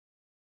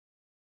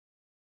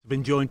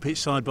Been joined pitch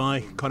side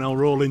by Connell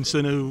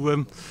Rawlinson,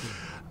 who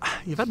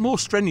you've had more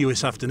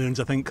strenuous afternoons,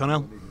 I think,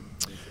 Connell.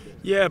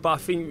 Yeah, but I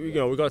think we've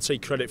got to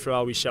take credit for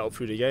how we set up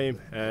through the game.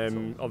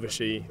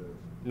 Obviously,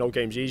 no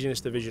game's easy in this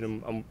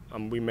division,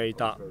 and we made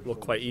that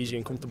look quite easy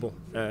and comfortable.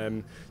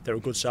 They're a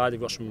good side.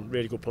 They've got some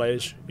really good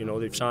players.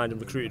 They've signed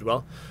and recruited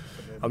well,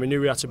 and we knew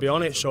we had to be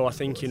on it. So I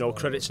think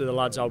credit to the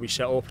lads how we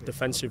set up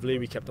defensively.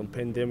 We kept them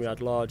pinned in. We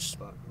had large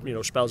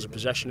spells of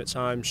possession at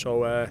times.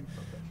 So.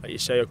 Like you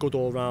say, a good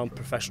all-round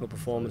professional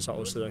performance that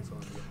was today.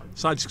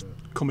 Sides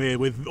come here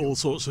with all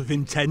sorts of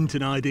intent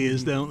and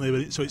ideas, don't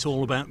they? So it's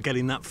all about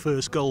getting that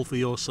first goal for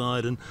your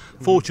side, and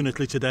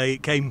fortunately today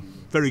it came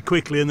very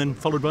quickly and then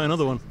followed by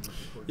another one.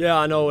 Yeah,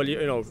 I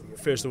know.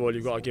 First of all,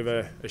 you've got to give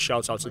a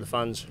shout out to the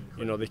fans.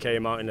 They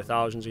came out in the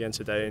thousands again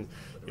today,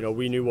 and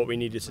we knew what we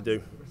needed to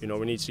do. We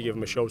needed to give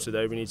them a show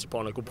today. We needed to put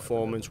on a good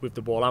performance with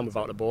the ball and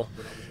without the ball,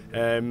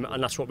 and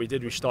that's what we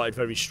did. We started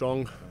very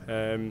strong,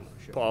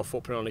 put our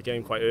footprint on the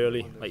game quite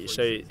early. Like you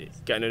say,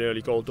 getting an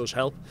early goal does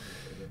help.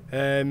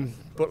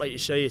 But like you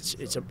say,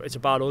 it's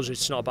about us.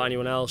 It's not about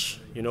anyone else.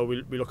 We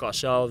look at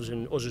ourselves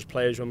and us as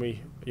players when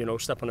we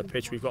step on a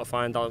pitch. We've got to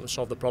find out and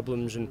solve the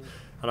problems, and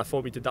I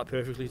thought we did that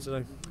perfectly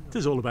today. It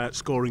is all about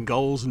scoring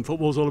goals, and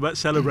football's all about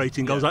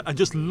celebrating goals. I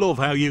just love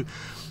how you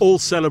all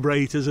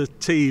celebrate as a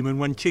team, and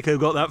when Chico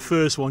got that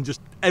first one,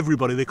 just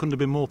everybody, they couldn't have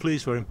been more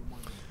pleased for him.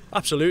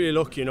 Absolutely.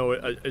 Look,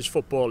 as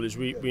footballers,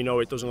 we know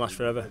it doesn't last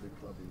forever,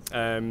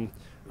 and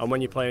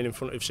when you're playing in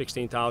front of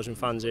 16,000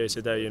 fans here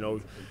today,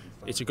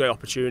 it's a great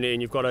opportunity,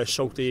 and you've got to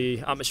soak the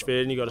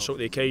atmosphere and you've got to soak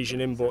the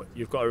occasion in, but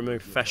you've got to remain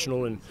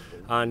professional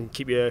and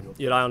keep your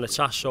eye on the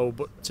task. So,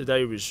 but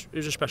today was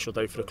a special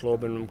day for the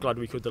club, and I'm glad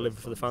we could deliver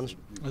for the fans.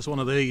 As one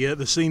of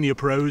the senior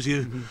pros,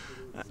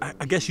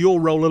 I guess your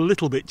role a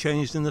little bit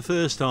changed in the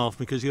first half,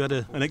 because you had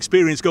an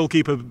experienced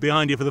goalkeeper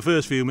behind you for the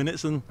first few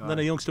minutes, and then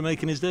a youngster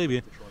making his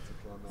debut.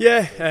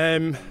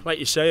 Yeah, like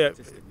you say,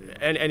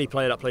 any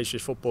player that plays for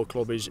his football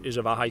club is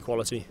of a high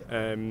quality.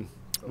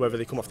 Whether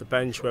they come off the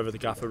bench, whether the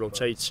gaffer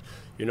rotates,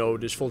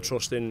 there's full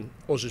trust in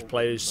us as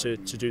players to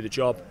do the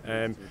job.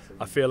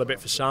 I feel a bit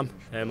for Sam.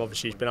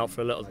 Obviously he's been out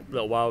for a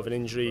little while with an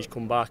injury. He's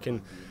come back,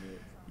 and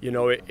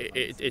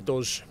it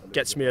does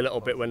gets me a little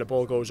bit when the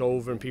ball goes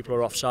over and people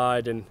are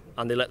offside and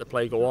they let the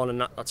play go on,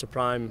 and that's a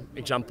prime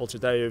example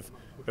today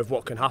of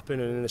what can happen.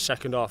 And in the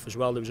second half as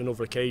well, there was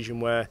another occasion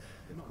where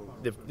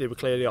they were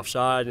clearly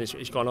offside, and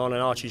it's gone on,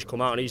 and Archie's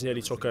come out and he's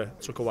nearly took a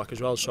whack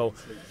as well. So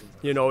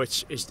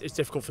it's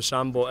difficult for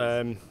Sam, but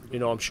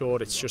I'm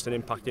sure it's just an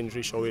impact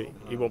injury, so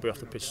he won't be off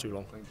the pitch too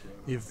long.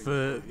 You've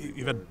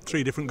had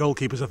three different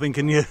goalkeepers, I think,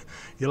 in your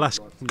last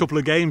couple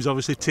of games.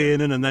 Obviously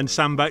Tiernan, and then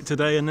Sam back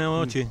today, and now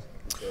Archie.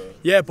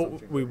 Yeah,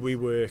 but we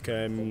work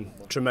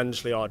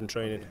tremendously hard in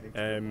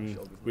training.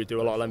 We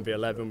do a lot of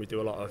MV11, we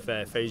do a lot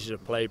of phases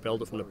of play,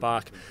 build up from the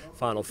back,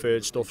 final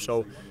third stuff.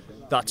 So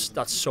that's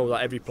so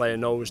that every player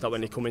knows that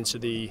when they come into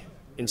the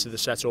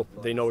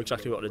setup, they know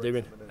exactly what they're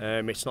doing.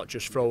 It's not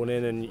just thrown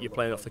in and you're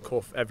playing off the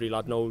cuff. Every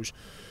lad knows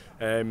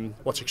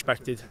what's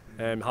expected,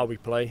 how we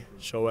play.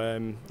 So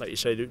like you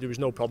say, there was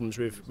no problems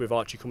with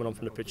Archie coming on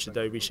from the pitch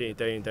today. We see it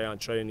day in, day out in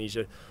training. He's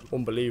an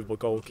unbelievable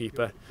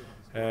goalkeeper.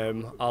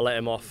 I'll let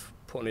him off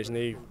putting his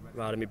knee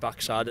right on my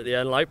backside at the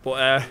end,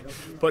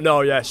 but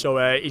no, yeah.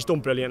 So he's done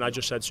brilliant. I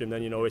just said to him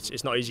then,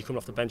 it's not easy coming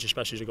off the bench,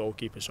 especially as a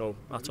goalkeeper. So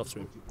hats off to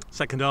him.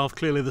 Second half,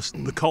 clearly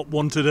the Cop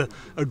wanted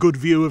a good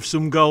view of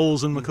some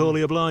goals, and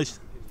Macaulay obliged.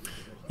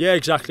 Yeah,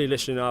 exactly.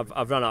 Listen,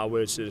 I've run out of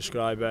words to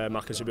describe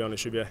Macca, to be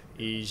honest with you.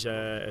 He's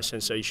a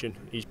sensation.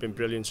 He's been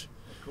brilliant.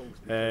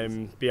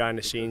 Behind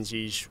the scenes,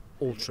 he's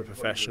ultra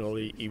professional.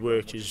 He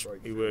works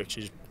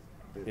his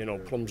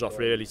plums off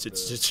really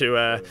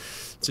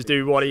to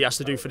do what he has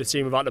to do for the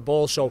team without the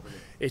ball. So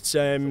it's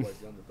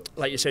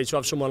like you say, to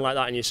have someone like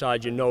that on your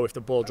side, if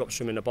the ball drops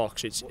from in the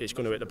box, it's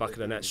going to hit the back of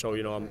the net. So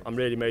I'm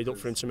really made up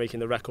for him to making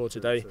the record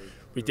today.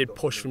 We did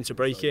push for him to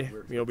break it.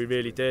 We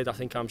really did. I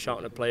think I'm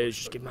shouting at players,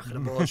 just give Macca the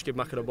ball, just give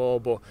Macca the ball.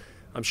 But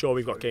I'm sure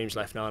we've got games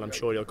left now, and I'm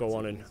sure he'll go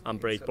on and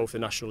break both the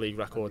National League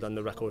record and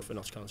the record for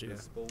Notts County. Yeah.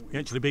 You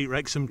actually beat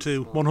Wrexham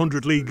to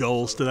 100 league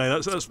goals today.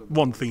 That's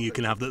one thing you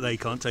can have that they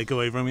can't take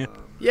away from you.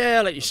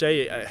 Yeah, like you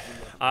say,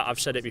 I've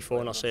said it before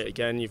and I'll say it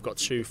again. You've got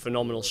two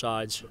phenomenal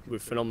sides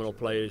with phenomenal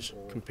players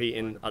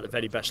competing at the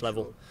very best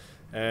level.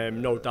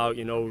 No doubt,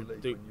 they're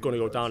going to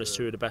go down as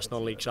two of the best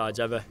non-league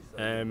sides ever.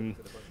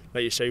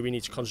 Like you say, we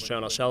need to concentrate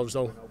on ourselves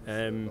though.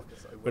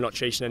 We're not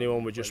chasing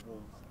anyone. We're just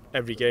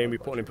every game we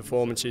put in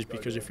performances,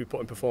 because if we put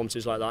in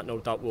performances like that,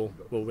 no doubt we'll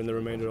win the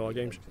remainder of our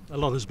games. A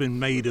lot has been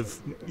made of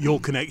your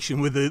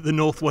connection with the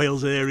North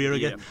Wales area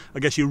again. Yeah. I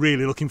guess you're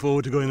really looking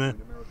forward to going there.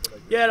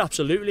 Yeah,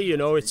 absolutely. I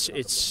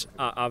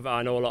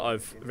know a lot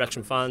of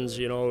Wrexham fans.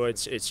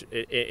 It's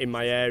in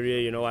my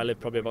area. I live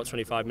probably about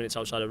 25 minutes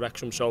outside of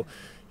Wrexham, so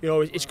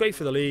it's great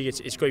for the league.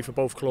 It's great for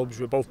both clubs.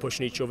 We're both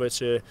pushing each other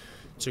to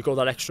go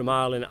that extra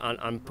mile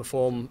and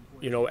perform.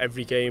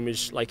 Every game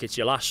is like it's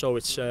your last. So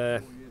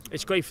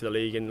it's great for the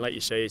league, and like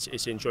you say,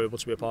 it's enjoyable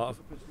to be a part of.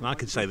 I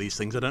could say these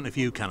things. I don't know if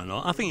you can or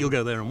not. I think you'll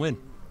go there and win.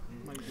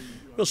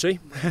 We'll see.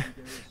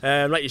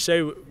 Like you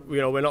say,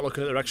 we're not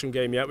looking at the Wrexham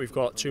game yet. We've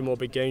got 2 more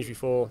big games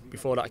before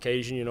that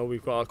occasion.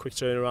 We've got a quick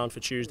turnaround for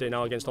Tuesday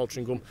now against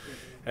Altrincham,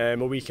 a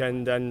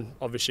weekend, then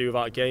obviously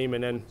without a game,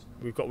 and then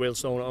we've got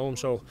Wealdstone at home.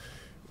 So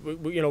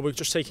we're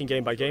just taking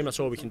game by game. That's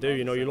all we can do.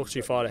 You look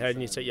too far ahead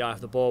and you take your eye off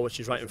the ball, which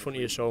is right in front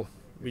of you. So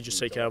we just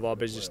take care of our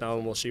business now,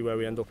 and we'll see where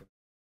we end up.